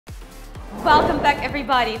Welcome back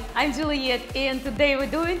everybody, I'm Juliette and today we're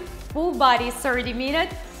doing full body 30-minute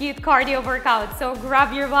HIIT cardio workout. So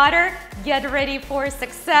grab your water, get ready for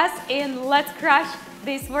success and let's crush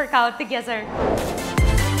this workout together.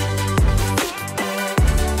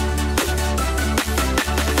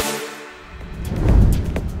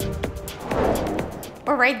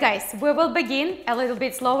 Alright guys, we will begin a little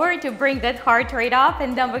bit slower to bring that heart rate up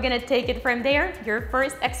and then we're gonna take it from there. Your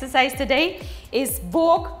first exercise today is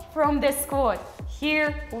walk from the squat.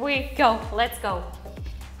 Here we go, let's go.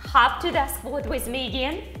 Hop to the squat with me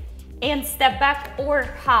again and step back or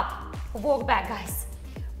hop. Walk back guys,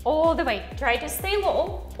 all the way. Try to stay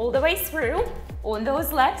low, all the way through on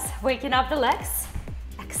those legs, waking up the legs.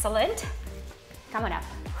 Excellent, come on up,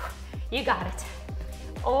 you got it.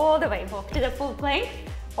 All the way, walk to the full plank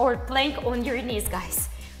or plank on your knees, guys.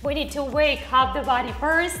 We need to wake up the body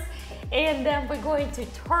first and then we're going to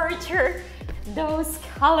torture those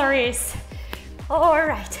calories. All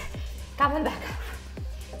right, come on back.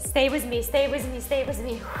 Stay with me, stay with me, stay with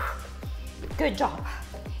me. Good job.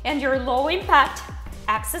 And your low impact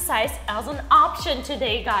exercise as an option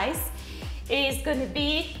today, guys, is gonna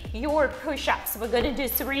be your push-ups. We're gonna do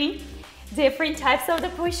 3 different types of the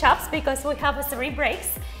push-ups because we have 3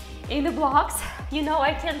 breaks in the blocks. You know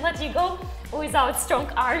I can't let you go without strong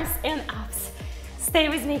arms and abs. Stay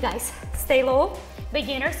with me guys, stay low.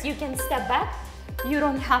 Beginners, you can step back. You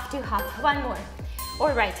don't have to hop. 1 more.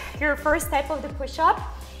 All right, your first type of the push-up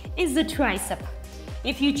is the tricep.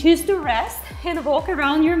 If you choose to rest and walk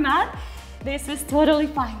around your mat, this is totally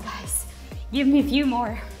fine guys. Give me a few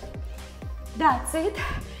more. That's it.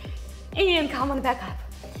 And come on back up.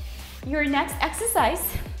 Your next exercise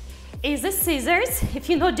is the scissors. If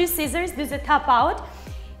you don't do scissors, do the tap out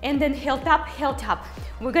and then heel tap, heel tap.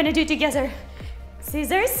 We're gonna do together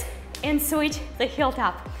scissors and switch the heel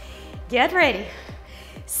tap. Get ready,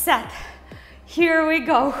 set, here we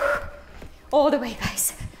go. All the way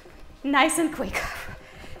guys, nice and quick.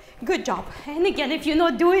 Good job. And again, if you're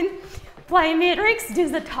not doing plyometrics, do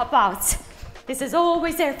the tap outs. This is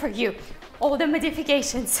always there for you. All the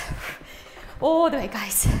modifications. All the way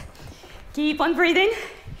guys. Keep on breathing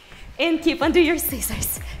and keep on doing your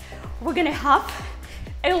scissors. We're gonna have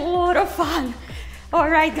a lot of fun. All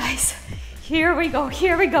right, guys, here we go,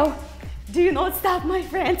 here we go. Do not stop, my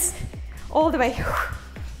friends. All the way,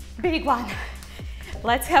 big one.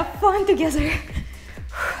 Let's have fun together.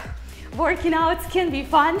 Working out can be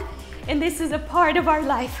fun and this is a part of our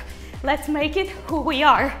life. Let's make it who we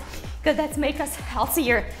are because that's make us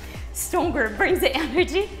healthier, stronger, brings the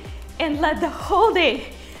energy and let the whole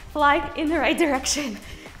day fly in the right direction.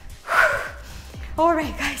 All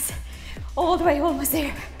right, guys, all the way, almost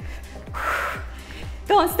there.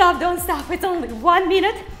 Don't stop, don't stop. It's only 1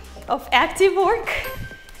 minute of active work.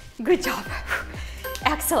 Good job.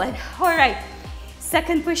 Excellent. All right,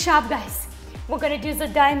 second push-up, guys. We're gonna do the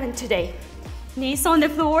diamond today. Knees on the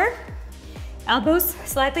floor, elbows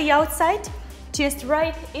slightly outside, chest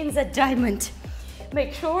right in the diamond.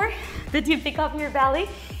 Make sure that you pick up your belly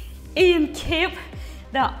and keep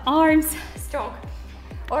the arms strong.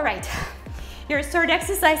 All right, your third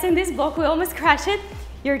exercise in this block, we almost crashed it.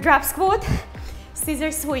 Your drop squat,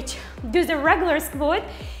 scissor switch. Do the regular squat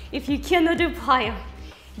if you cannot do plyo.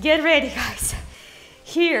 Get ready, guys.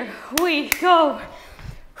 Here we go.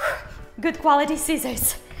 Good quality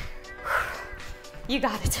scissors. You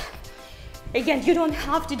got it. Again, you don't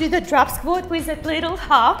have to do the drop squat with a little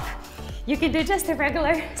hop. You can do just a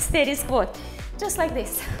regular steady squat, just like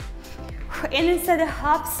this. And instead of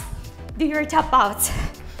hops, do your tap outs.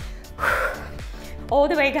 All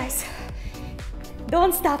the way, guys.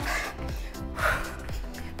 Don't stop.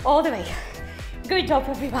 All the way. Good job,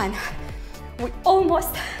 everyone. We're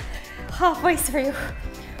almost halfway through.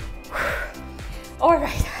 All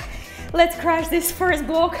right, let's crush this first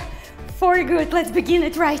block for good. Let's begin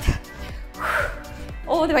it right.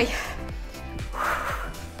 All the way.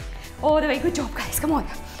 All the way, good job, guys, come on.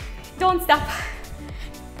 Don't stop.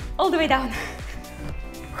 All the way down.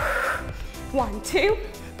 1, 2.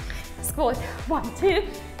 Squat, 1, 2.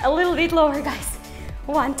 A little bit lower, guys.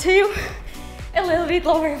 1, 2. A little bit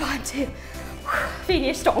lower, 1, 2.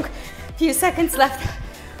 Finish strong. Few seconds left.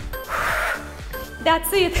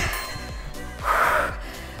 That's it.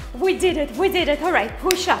 We did it, we did it. All right,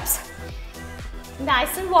 push-ups.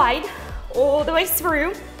 Nice and wide, all the way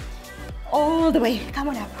through. All the way, come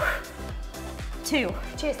on up. 2,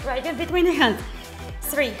 chest right in between the hands.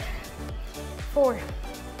 3, 4,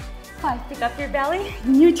 5, pick up your belly.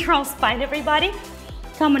 Neutral spine, everybody.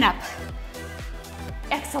 Come on up.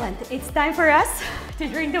 Excellent, it's time for us to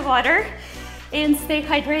drink the water and stay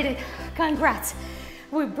hydrated. Congrats,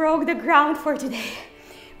 we broke the ground for today.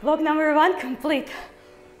 Block number 1 complete.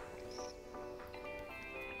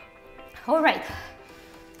 All right,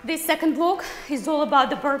 this second block is all about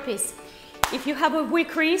the burpees. If you have a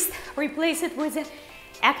weak wrist, replace it with an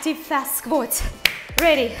active fast squat.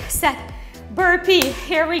 Ready, set, burpee,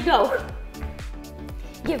 here we go.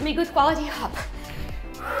 Give me good quality hop.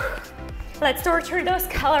 Let's torture those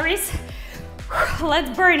calories.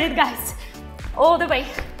 Let's burn it, guys, all the way.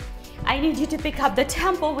 I need you to pick up the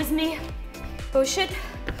tempo with me. Push it.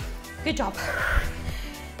 Good job.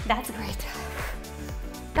 That's great.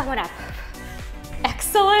 Come on up.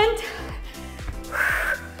 Excellent.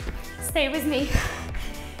 Stay with me.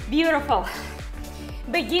 Beautiful.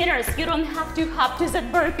 Beginners, you don't have to hop to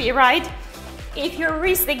that burpee, right? If your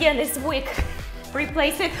wrist again is weak,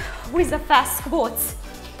 replace it with a fast squats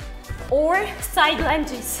or side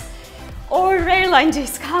lunges or rear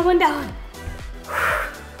lunges. Come on down.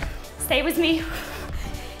 Stay with me.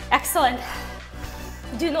 Excellent.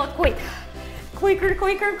 Do not quit. Quicker,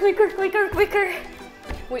 quicker, quicker, quicker, quicker.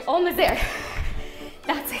 We're almost there.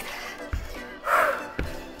 That's it.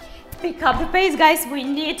 Pick up the pace, guys. We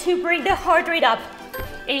need to bring the heart rate up.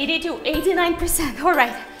 80 to 89%. All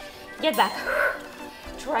right, get back.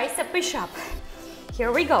 Tricep push-up.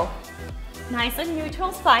 Here we go. Nice and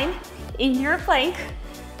neutral spine in your plank.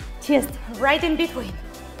 Just right in between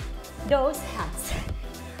those hands.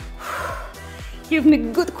 Give me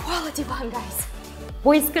good quality one, guys.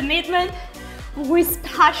 With commitment, with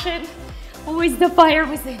passion, with the fire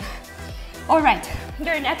within. All right,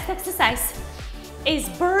 your next exercise is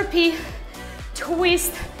burpee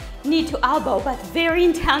twist knee to elbow, but very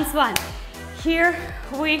intense one. Here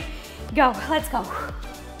we go. Let's go.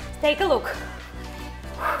 Take a look.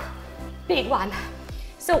 Big one.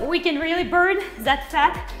 So we can really burn that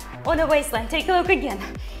fat on the waistline. Take a look again.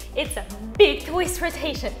 It's a big twist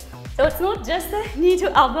rotation. So it's not just a knee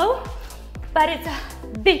to elbow, but it's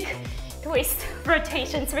a big twist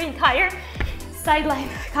rotation through the entire sideline.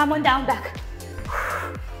 Come on down, back.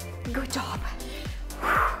 Good job.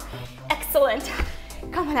 Excellent.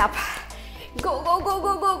 Come on up. Go, go, go,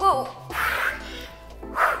 go, go,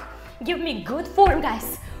 go. Give me good form,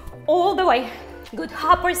 guys. All the way. Good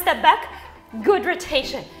hop or step back. Good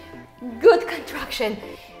rotation. Good contraction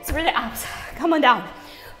through the abs. Come on down.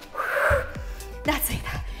 That's it.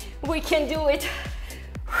 We can do it.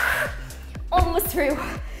 Almost through.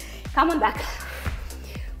 Come on back.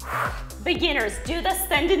 Beginners, do the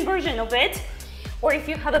standing version of it. Or if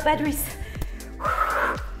you have a bad wrist,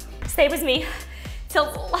 stay with me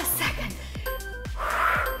till the last second.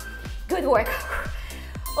 Good work.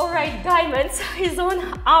 All right, diamonds is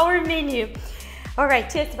on our menu. All right,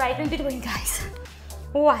 just right in between, guys.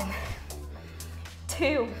 1,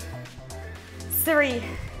 2, 3,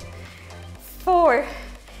 4.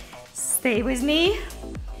 Stay with me.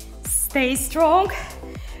 Stay strong.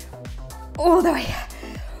 All the way.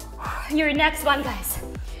 Your next one, guys.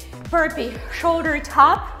 Burpee, shoulder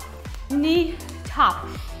top, knee top.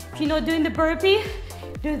 If you're not doing the burpee,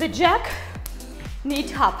 do the jack, knee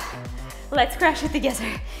top. Let's crash it together.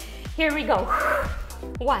 Here we go.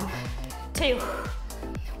 1, 2,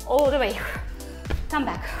 all the way. Come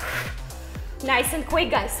back. Nice and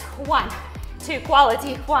quick, guys. 1, 2,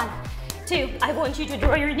 quality. 1, 2. I want you to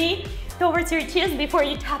draw your knee towards your chest before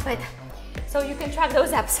you tap it, so you can track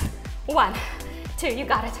those abs. 1, 2, you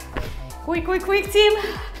got it. Quick, quick, quick, team.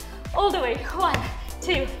 All the way. 1,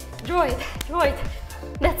 2, draw it, draw it.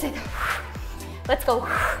 That's it. Let's go.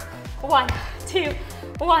 1, 2,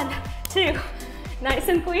 1, 2. Nice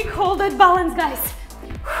and quick. Hold that balance, guys.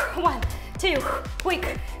 1, 2,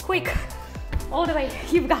 quick, quick. All the way.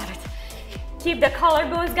 You've got it. Keep the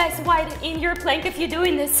collarbones, guys, wide in your plank if you're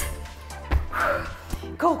doing this.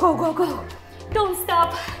 Go, go, go, go. Don't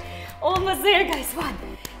stop. Almost there, guys. 1,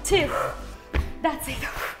 2. That's it.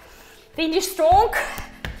 Finish strong.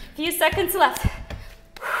 Few seconds left.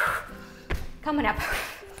 Coming up.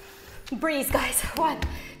 Breathe, guys. 1,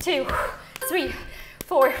 2, 3,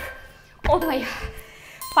 4. All the way.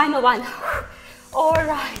 Final one. All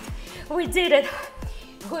right. We did it.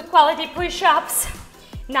 Good quality push-ups.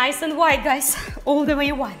 Nice and wide, guys. All the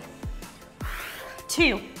way. 1,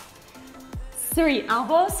 2, 3.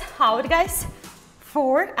 Elbows out, guys.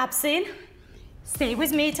 4. Abs in. Stay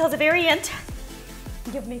with me till the very end.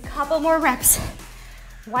 Give me a couple more reps.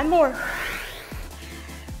 1 more.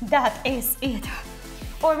 That is it.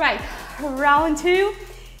 All right, round 2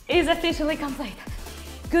 is officially complete.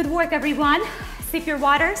 Good work, everyone. Sip your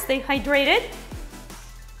water, stay hydrated.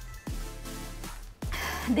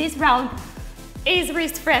 This round is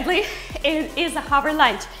wrist friendly. It is a hover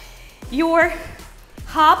lunge. Your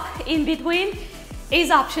hop in between is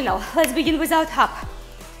optional. Let's begin without hop.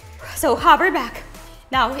 So hover back,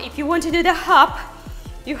 Now, if you want to do the hop,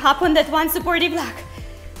 you hop on that one supportive leg.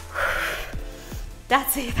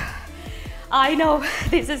 That's it. I know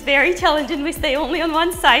this is very challenging. We stay only on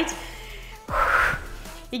one side.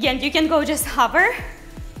 Again, you can go just hover,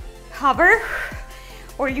 hover,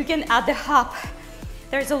 or you can add the hop.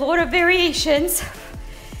 There's a lot of variations.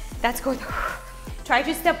 That's good. Try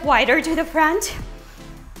to step wider to the front,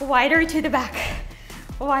 wider to the back,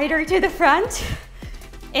 wider to the front,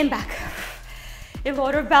 and back. A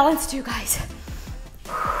lot of balance too, guys.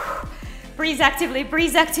 Breathe actively,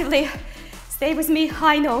 breathe actively. Stay with me.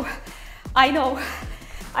 I know,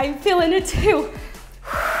 I'm feeling it too.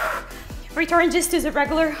 Return just to the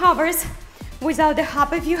regular hovers without the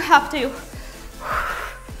hop if you have to.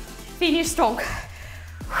 Finish strong.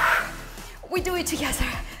 We do it together.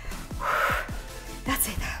 That's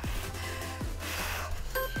it.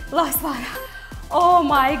 Last one. Oh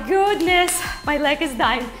my goodness, my leg is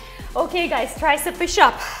dying. Okay guys, tricep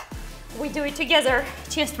push-up. We do it together.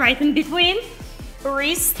 Chest right in between,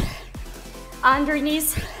 wrist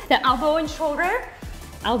underneath the elbow and shoulder.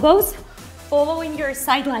 Elbows following your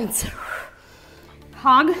sidelines.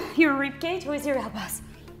 Hug your ribcage with your elbows.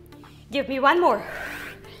 Give me one more.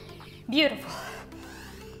 Beautiful.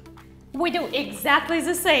 We do exactly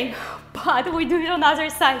the same, but we do it on the other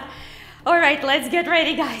side. All right, let's get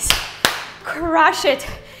ready, guys. Crush it.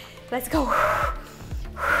 Let's go.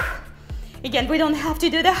 Again, we don't have to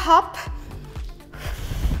do the hop,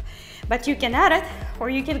 but you can add it, or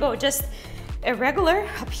you can go just a regular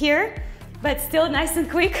up here, but still nice and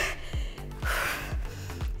quick.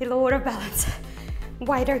 A lot of balance.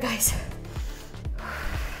 Wider, guys.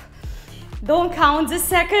 Don't count the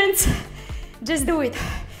seconds. Just do it.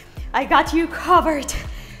 I got you covered.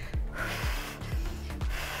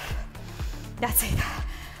 That's it.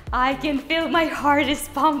 I can feel my heart is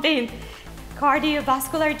pumping.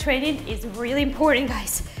 Cardiovascular training is really important,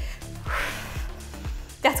 guys.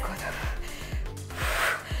 That's good.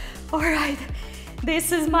 All right.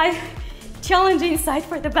 This is my challenging side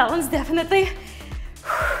for the balance, definitely.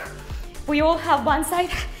 We all have one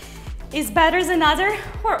side is better than other,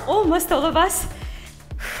 or almost all of us.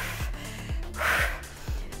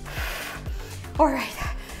 All right.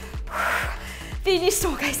 Finish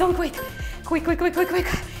strong, guys, don't quit. Quick, quick, quick, quick, quick.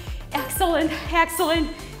 Excellent,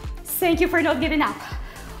 excellent. Thank you for not giving up.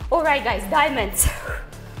 All right, guys, diamonds.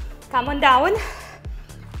 Come on down.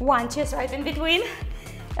 One chest right in between.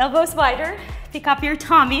 Elbows wider. Pick up your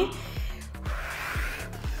tummy.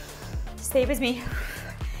 Stay with me.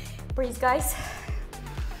 Breathe, guys.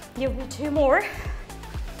 Give me two more.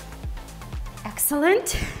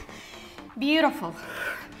 Excellent. Beautiful.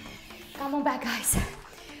 Come on back, guys.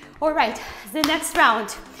 All right, the next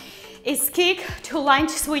round is kick to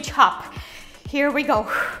lunge switch hop. Here we go.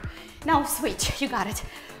 Now switch, you got it.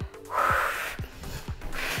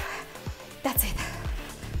 That's it.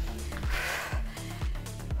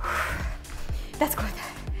 That's good.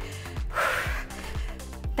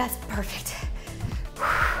 That's perfect.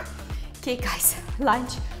 Kick, guys,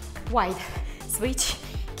 lunge, wide, switch,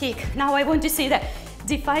 kick. Now I want to see the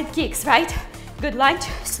defined kicks, right? Good, lunge,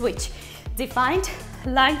 switch, defined,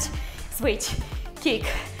 lunge, switch, kick,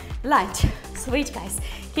 lunge, switch, guys,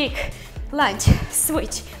 kick, lunge,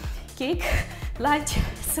 switch, kick, lunge,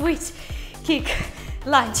 switch, kick,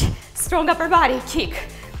 lunge, strong upper body, kick,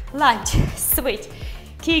 lunge, switch,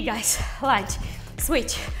 kick, guys, lunge,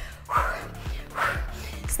 switch.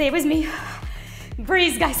 Stay with me.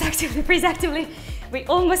 Breathe, guys, actively, breathe actively. We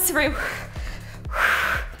almost through.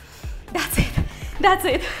 That's it, that's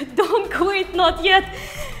it. Don't quit, not yet.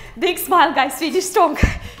 Big smile, guys, finish strong.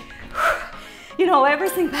 You know,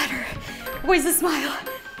 everything better with a smile.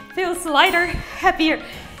 Feels lighter, happier.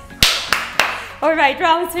 All right,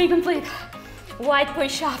 round 3 complete. Wide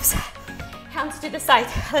push-ups. Hands to the side.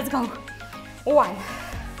 Let's go. 1,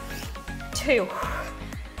 2,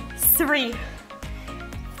 3,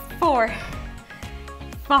 4,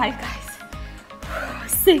 5,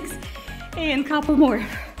 guys. 6, and couple more.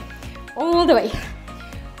 All the way.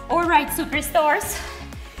 All right, superstars.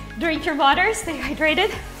 Drink your water, stay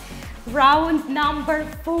hydrated. Round number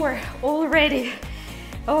 4 already.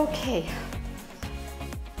 Okay.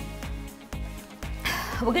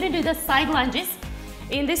 We're gonna do the side lunges.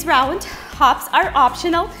 In this round, hops are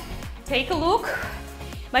optional. Take a look,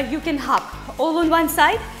 but you can hop all on one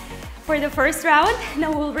side for the first round.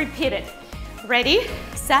 Now we'll repeat it. Ready,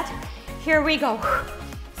 set, here we go.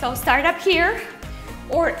 So start up here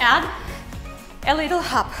or add a little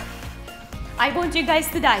hop. I want you guys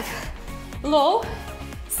to dive low,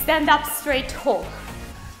 stand up straight tall.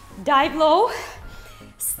 Dive low,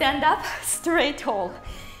 stand up straight tall.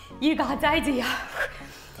 You got the idea.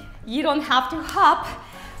 You don't have to hop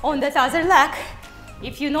on that other leg.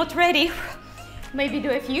 If you're not ready, maybe do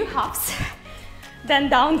a few hops, then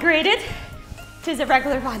downgrade it to the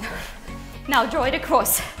regular one. Now draw it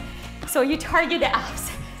across. So you target the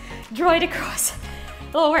abs. Draw it across.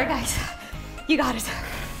 Lower, guys. You got it.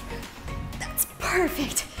 That's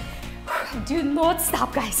perfect. Do not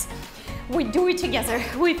stop, guys. We do it together.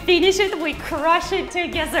 We finish it, we crush it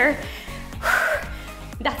together.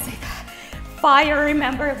 That's it. Fire,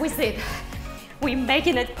 remember, with it. We're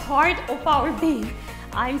making it part of our being.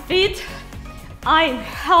 I'm fit, I'm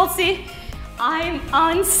healthy, I'm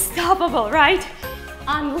unstoppable, right?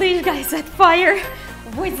 Unleash, guys, that fire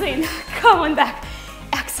within. Come on back.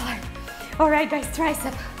 Excellent. All right, guys,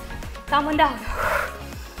 tricep. Come on down.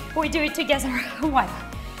 We do it together. 1,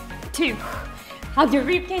 2. Hug your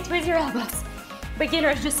ribcage with your elbows.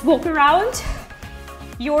 Beginners, just walk around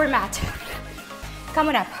your mat. Come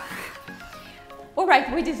on up. All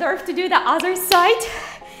right, we deserve to do the other side.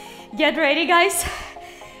 Get ready, guys.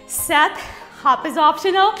 Set. Hop is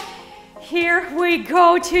optional. Here we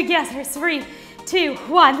go together. 3, 2,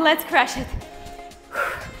 1. Let's crush it.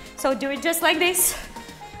 So do it just like this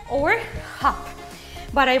or hop.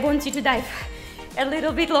 But I want you to dive a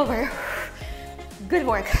little bit lower. Good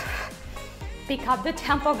work. Pick up the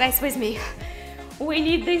tempo, guys, with me. We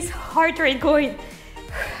need this heart rate going.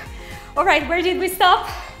 All right, where did we stop?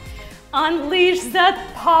 Unleash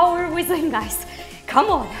that power within, guys. Come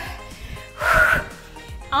on.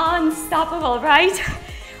 Unstoppable, right?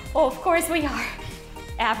 Of course we are.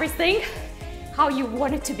 Everything how you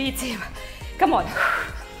want it to be, team. Come on.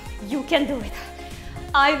 You can do it.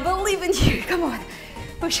 I believe in you. Come on.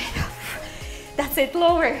 Push it. That's it.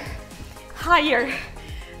 Lower, higher,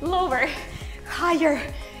 lower, higher.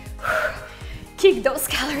 Kick those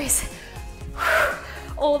calories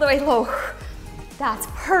all the way low. That's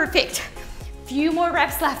perfect. Few more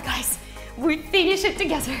reps left, guys. We finish it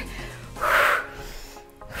together.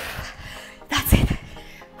 That's it.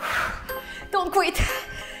 Don't quit.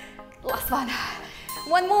 Last one.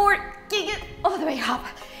 One more. Kick it all the way up.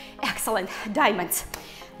 Excellent. Diamonds.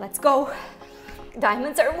 Let's go.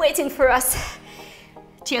 Diamonds are waiting for us.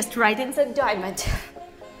 Just right inside diamond.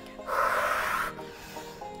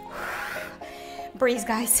 Breathe,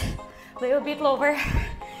 guys. A little bit lower.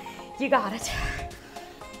 You got it.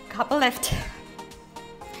 Couple left.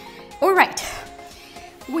 All right.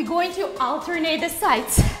 We're going to alternate the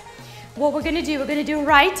sides. What we're gonna do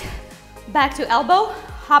right, back to elbow,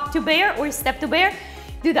 hop to bear or step to bear.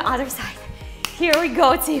 Do the other side. Here we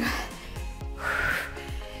go, team.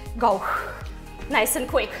 Go. Nice and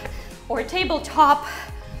quick. Or tabletop.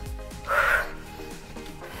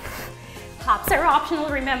 Hops are optional,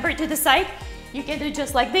 remember, to the side. You can do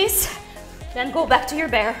just like this, then go back to your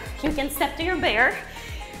bear. You can step to your bear.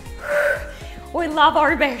 We love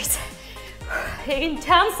our bears.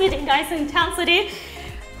 Intensity, guys, intensity.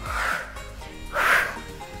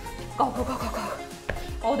 Go, go, go, go, go.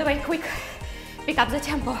 All the way quick. Pick up the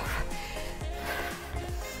tempo.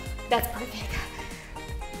 That's perfect.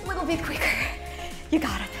 A little bit quicker. You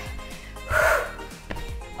got it.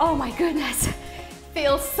 Oh my goodness.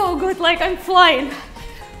 Feels so good, like I'm flying.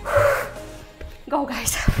 Go,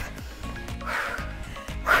 guys.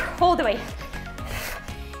 All the way.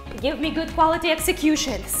 Give me good quality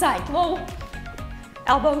execution. Side low.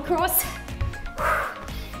 Elbow across.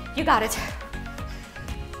 You got it.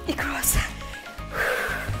 Across.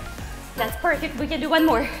 That's perfect. We can do one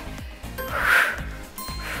more.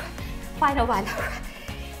 Final one.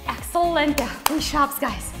 Excellent. Push-ups,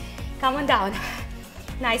 guys. Come on down.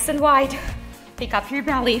 Nice and wide. Pick up your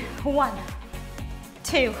belly. 1,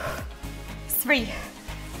 2, 3,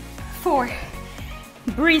 4.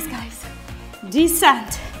 Breathe, guys.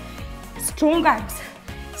 Descent. Strong arms.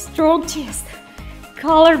 Strong chest.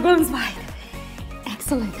 Collarbones wide.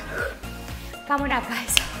 Excellent. Come on up,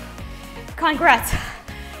 guys. Congrats.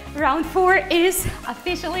 Round 4 is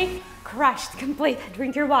officially crushed, complete.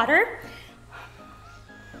 Drink your water.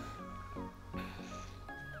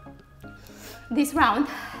 This round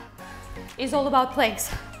is all about planks,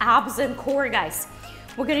 abs and core, guys.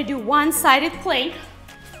 We're gonna do one-sided plank.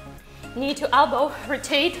 Knee to elbow,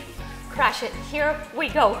 rotate, crush it. Here we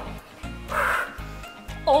go.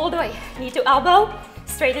 All the way, knee to elbow,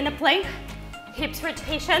 straighten the plank, hips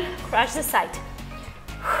rotation, crush the side.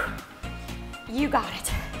 You got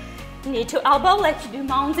it. Knee to elbow, let you do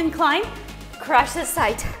mountain climb, crush the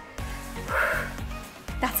side.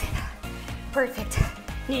 That's it. Perfect.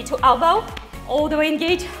 Knee to elbow, all the way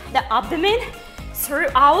engage the abdomen,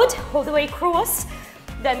 throughout, all the way across,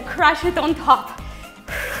 then crush it on top.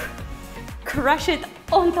 Crush it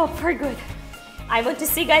on top for good. I want to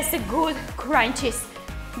see, guys, the good crunches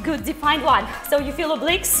good defined one. So you feel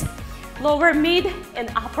obliques, lower mid and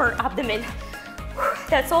upper abdomen.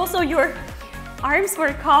 That's also your arms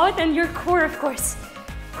workout and your core, of course.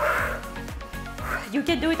 You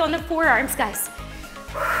can do it on the forearms, guys.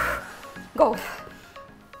 Go.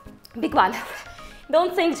 Big one.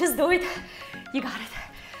 Don't think, just do it. You got it.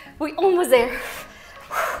 We're almost there.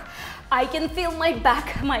 I can feel my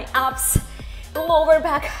back, my abs, lower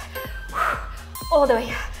back, all the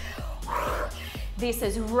way. This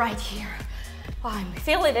is right here. I'm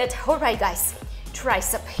feeling it. All right, guys.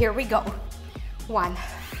 Tricep, here we go. 1,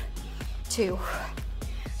 2,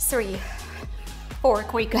 3, 4,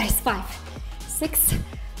 quick guys, 5, 6,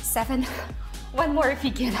 7, one more if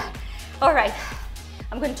you can. All right,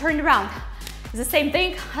 I'm gonna turn around. It's the same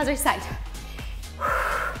thing, other side.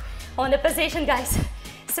 On the position, guys.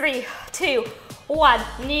 3, 2, 1,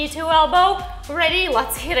 knee to elbow, ready,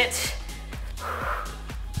 let's hit it.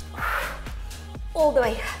 All the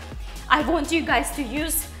way. I want you guys to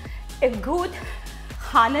use a good,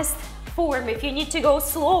 honest form. If you need to go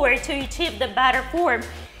slower to achieve the better form,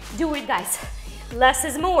 do it, guys. Less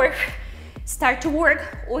is more. Start to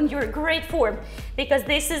work on your great form because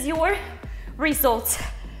this is your results.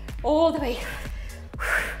 All the way.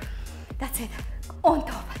 That's it. On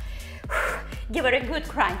top. Give it a good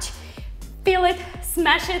crunch. Feel it,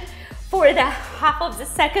 smash it for the half of the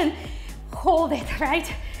second. Hold it,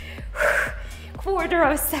 right? Quarter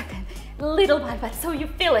of a second. Little one, but so you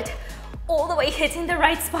feel it. All the way hitting the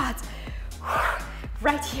right spot.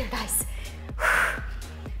 Right here, guys.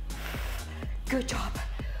 Good job.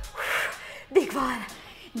 Big one.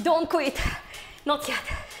 Don't quit. Not yet.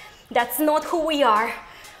 That's not who we are.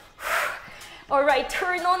 All right,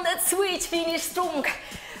 turn on that switch. Finish strong.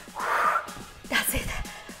 That's it.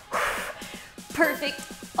 Perfect.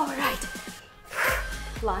 All right.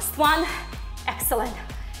 Last one. Excellent.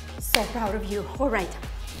 So proud of you. All right.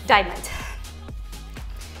 Diamond.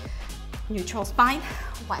 Neutral spine.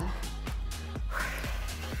 1.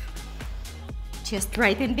 Just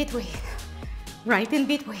right in between. Right in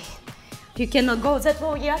between. If you cannot go that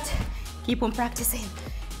low yet, keep on practicing.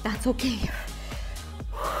 That's okay.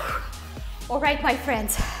 All right, my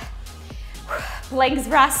friends. Legs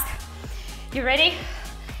rest. You ready?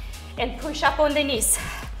 And push up on the knees.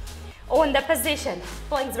 On the position.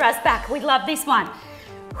 Legs rest back. We love this one.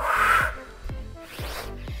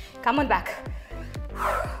 Come on back.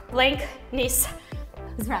 Plank, knees,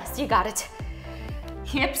 rest. You got it.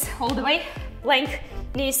 Hips all the way. Plank,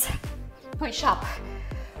 knees, push up.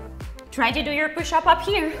 Try to do your push up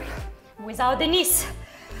here without the knees.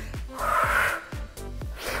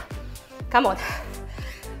 Come on.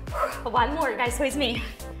 One more, guys, with me.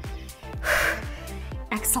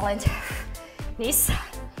 Excellent. Knees.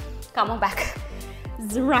 Come on back.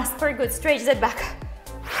 Rest for good. Stretch that back.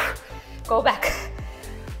 Go back.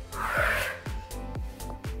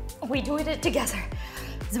 We do it together.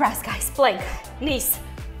 Rest, guys. Plank, knees,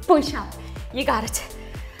 push up. You got it.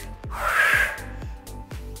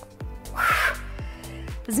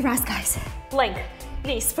 Rest, guys. Plank,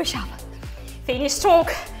 knees, push up. Finish strong.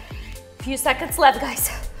 Few seconds left, guys.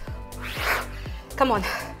 Come on.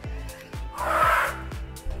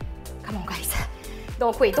 Come on, guys.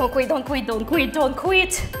 Don't quit, don't quit, don't quit, don't quit, don't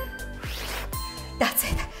quit. That's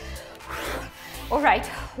it. All right,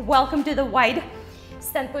 welcome to the wide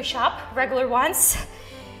stand push up, regular ones.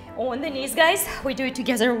 On the knees, guys. We do it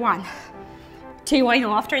together. 1, 2, I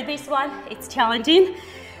know after this one, it's challenging.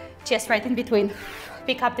 Chest right in between.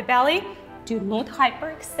 Pick up the belly. Do not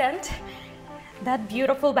hyperextend that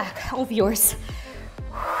beautiful back of yours.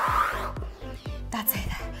 That's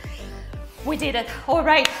it. We did it. All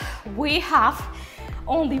right, we have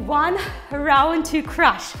only one round to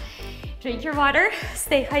crush. Drink your water,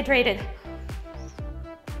 stay hydrated.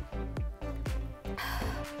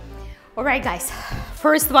 All right, guys,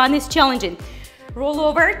 first one is challenging. Roll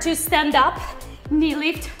over to stand up, knee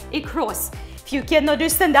lift across. If you cannot do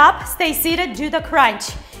stand up, stay seated, do the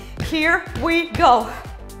crunch. Here we go.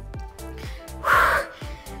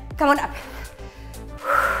 Come on up.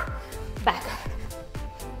 Back.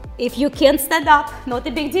 If you can't stand up, not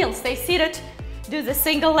a big deal. Stay seated, do the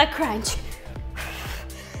single leg crunch.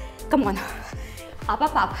 Come on, up,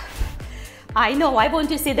 up, up. I know, I want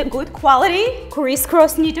to see the good quality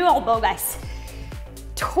crisscross knee to elbow, guys.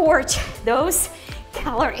 Torch those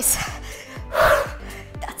calories.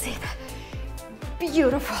 That's it.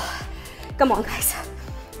 Beautiful. Come on, guys.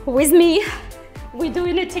 With me, we're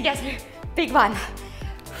doing it together. Big one.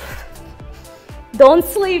 Don't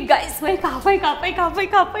sleep, guys. Wake up, wake up, wake up,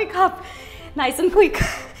 wake up, wake up. Nice and quick.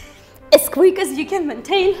 As quick as you can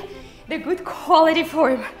maintain the good quality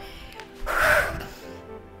form.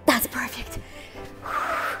 That's perfect.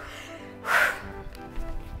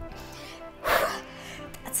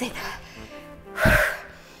 That's it.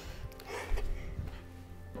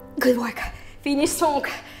 Good work. Finish strong.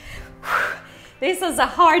 This is a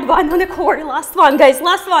hard one on the core. Last one, guys.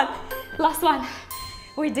 Last one. Last one.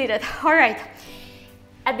 We did it. All right.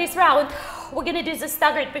 At this round, we're gonna do the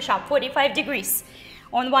staggered push-up, 45 degrees.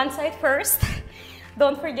 On one side first.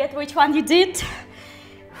 Don't forget which one you did.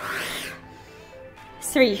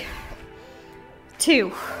 3,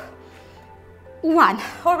 2, 1.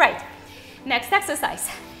 All right. Next exercise.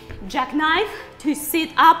 Jackknife to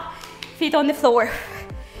sit up, feet on the floor.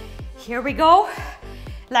 Here we go.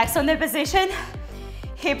 Legs on the position,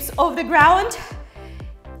 hips off the ground.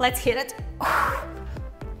 Let's hit it.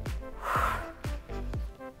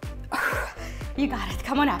 You got it,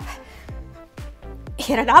 come on up.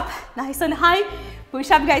 Hit it up, nice and high.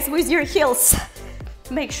 Push up, guys, with your heels.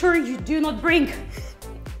 Make sure you do not bring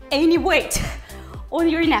any weight on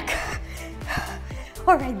your neck.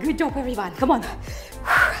 All right, good job, everyone, come on.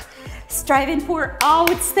 Striving for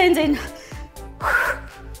outstanding.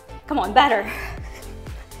 Come on, better.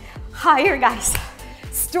 Higher, guys.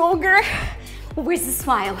 Stronger with a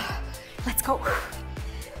smile. Let's go.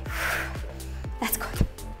 That's good.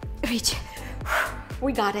 Reach.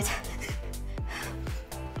 We got it.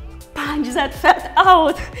 Punch that fat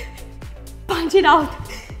out. Punch it out.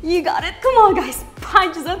 You got it. Come on, guys.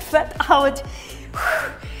 Punch that fat out.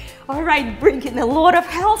 All right, bring in a lot of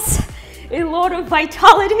health, a lot of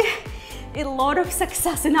vitality, a lot of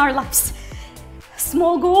success in our lives.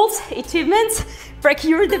 Small goals, achievements,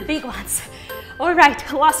 procure the big ones. All right,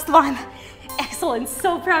 last one. Excellent,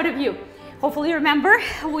 so proud of you. Hopefully you remember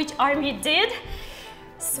which arm you did.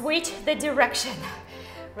 Switch the direction.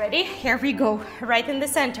 Ready? Here we go, right in the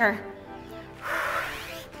center.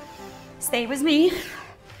 Stay with me.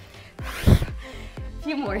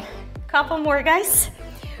 Few more, couple more, guys.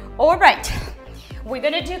 All right, we're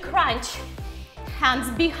gonna do crunch. Hands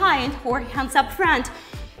behind or hands up front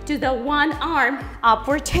to the one arm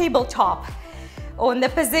upward tabletop on the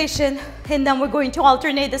position, and then we're going to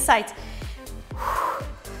alternate the sides.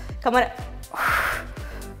 Come on up.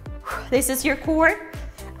 This is your core,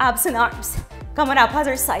 abs and arms. Come on up,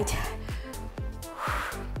 other side.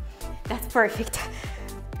 That's perfect.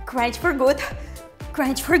 Crunch for good,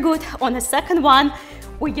 crunch for good. On the second one,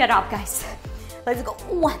 we get up, guys. Let's go,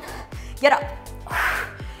 one, get up.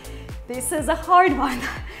 This is a hard one.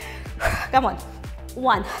 Come on,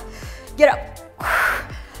 one, get up.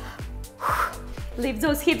 Lift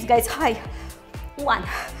those hips, guys, high. 1,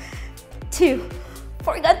 2,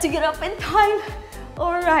 forgot to get up in time.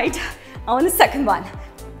 All right, on the second one.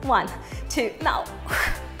 1, 2, now.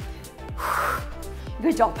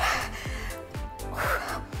 Good job.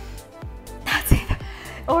 That's it.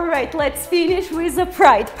 All right, let's finish with the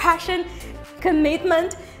pride, passion,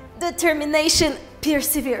 commitment, determination,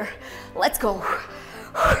 persevere. Let's go.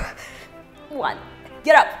 1,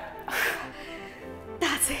 get up.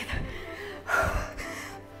 That's it.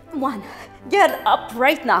 1, get up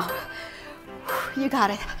right now. You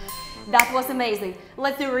got it. That was amazing.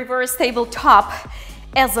 Let's do reverse tabletop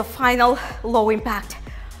as a final low impact.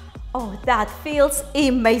 Oh, that feels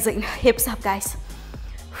amazing. Hips up, guys.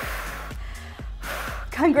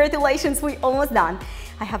 Congratulations, we almost done.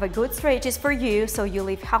 I have a good stretches for you so you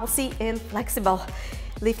live healthy and flexible.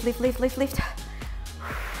 Lift, lift, lift, lift, lift.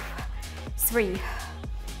 3,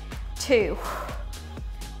 2,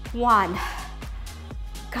 1.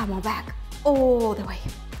 Come on back all the way.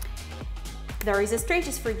 There is a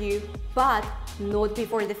stretches for you, but not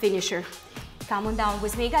before the finisher. Come on down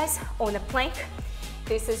with me, guys, on a plank.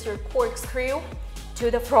 This is your corkscrew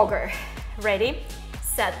to the frogger. Ready,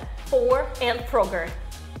 set, 4, and frogger.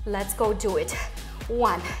 Let's go do it.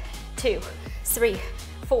 1, 2, 3,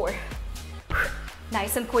 4.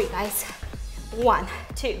 Nice and quick, guys. 1,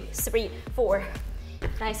 2, 3, 4.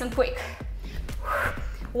 Nice and quick.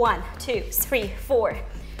 1, 2, 3, 4.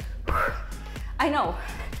 I know,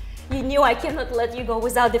 you knew I cannot let you go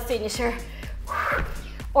without the finisher.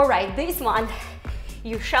 All right, this one,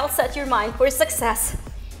 you shall set your mind for success.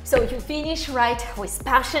 So you finish right with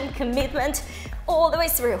passion, commitment, all the way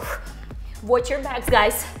through. Watch your backs,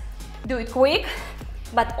 guys. Do it quick,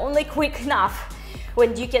 but only quick enough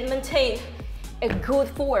when you can maintain a good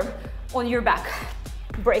form on your back.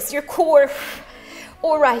 Brace your core.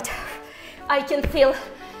 All right, I can feel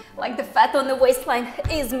like the fat on the waistline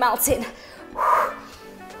is melting.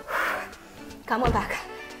 Come on back.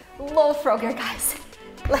 Low frogger, guys.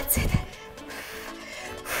 That's it.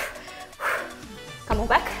 Come on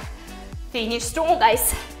back. Finish strong,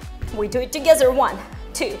 guys. We do it together. 1,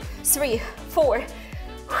 2, 3, 4.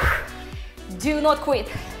 Do not quit.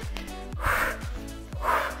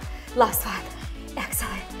 Last one.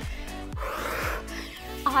 Excellent.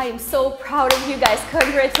 I am so proud of you guys.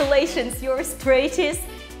 Congratulations, your stretches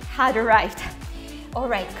had arrived. All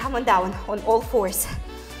right, come on down on all fours.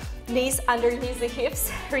 Knees underneath the hips,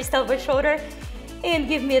 wrist, elbow, shoulder, and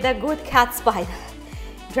give me the good cat spine.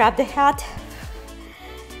 Drop the hat,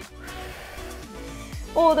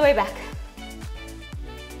 all the way back.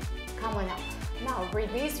 Come on up. Now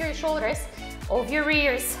release your shoulders over your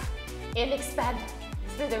ears and expand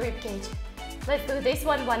through the rib cage. Let's do this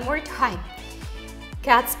one more time.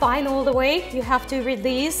 Cat spine all the way. You have to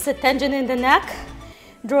release the tension in the neck.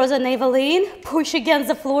 Draw the navel in, push against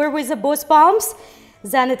the floor with the both palms.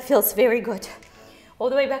 Then it feels very good. All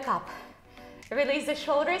the way back up. Release the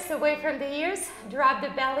shoulders away from the ears. Drop the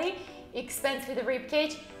belly, expand through the rib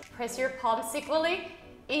cage. Press your palms equally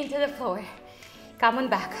into the floor. Come on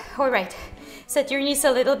back. All right, set your knees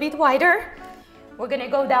a little bit wider. We're gonna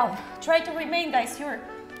go down. Try to remain, guys, your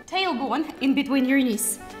tailbone in between your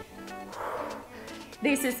knees.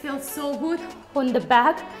 This feels so good on the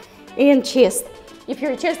back and chest. If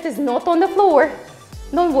your chest is not on the floor,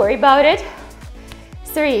 don't worry about it.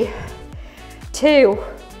 3, 2,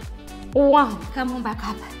 1. Come on back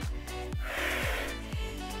up.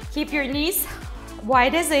 Keep your knees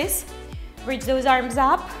wide as is. Reach those arms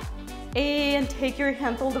up and take your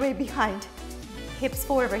hand all the way behind. Hips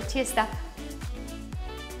forward, chest up.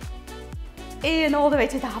 And all the way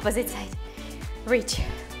to the opposite side. Reach.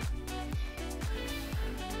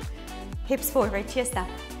 Hips forward, chest up.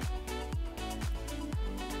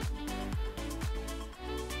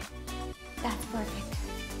 That's perfect.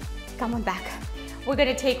 Come on back. We're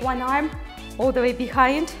gonna take one arm all the way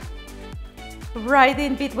behind, right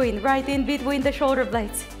in between the shoulder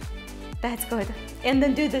blades. That's good. And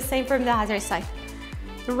then do the same from the other side.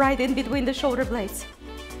 Right in between the shoulder blades.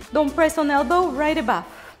 Don't press on elbow, right above.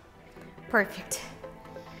 Perfect.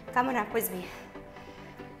 Come on up with me.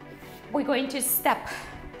 We're going to step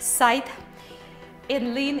side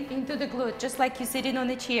and lean into the glute, just like you're sitting on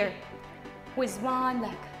a chair with one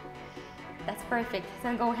leg. That's perfect.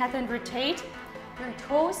 Then go ahead and rotate your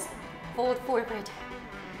toes, fold forward.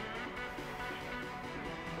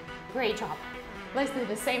 Great job. Let's do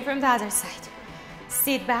the same from the other side.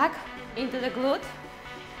 Sit back into the glute,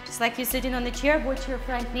 just like you're sitting on the chair. Watch your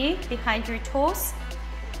front knee behind your toes,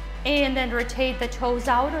 and then rotate the toes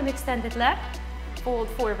out on extended leg, fold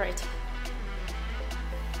forward.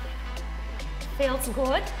 Feels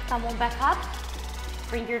good. Come on back up.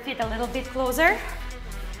 Bring your feet a little bit closer.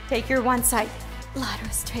 Take your one side lateral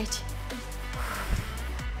stretch.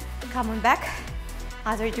 Come on back.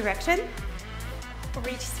 Other direction.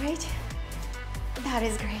 Reach straight. That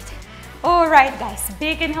is great. All right, guys.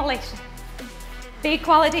 Big inhalation. Big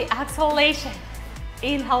quality exhalation.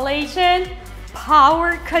 Inhalation,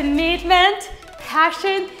 power, commitment,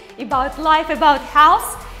 passion about life, about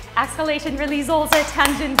health. Exhalation, release all the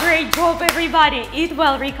tension. Great job, everybody. Eat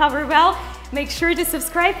well, recover well. Make sure to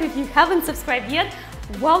subscribe if you haven't subscribed yet.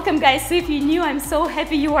 Welcome, guys. If you're new, I'm so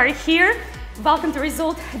happy you are here. Welcome to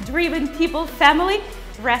Result-Driven People family.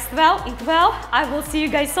 Rest well, eat well. I will see you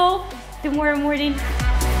guys all tomorrow morning.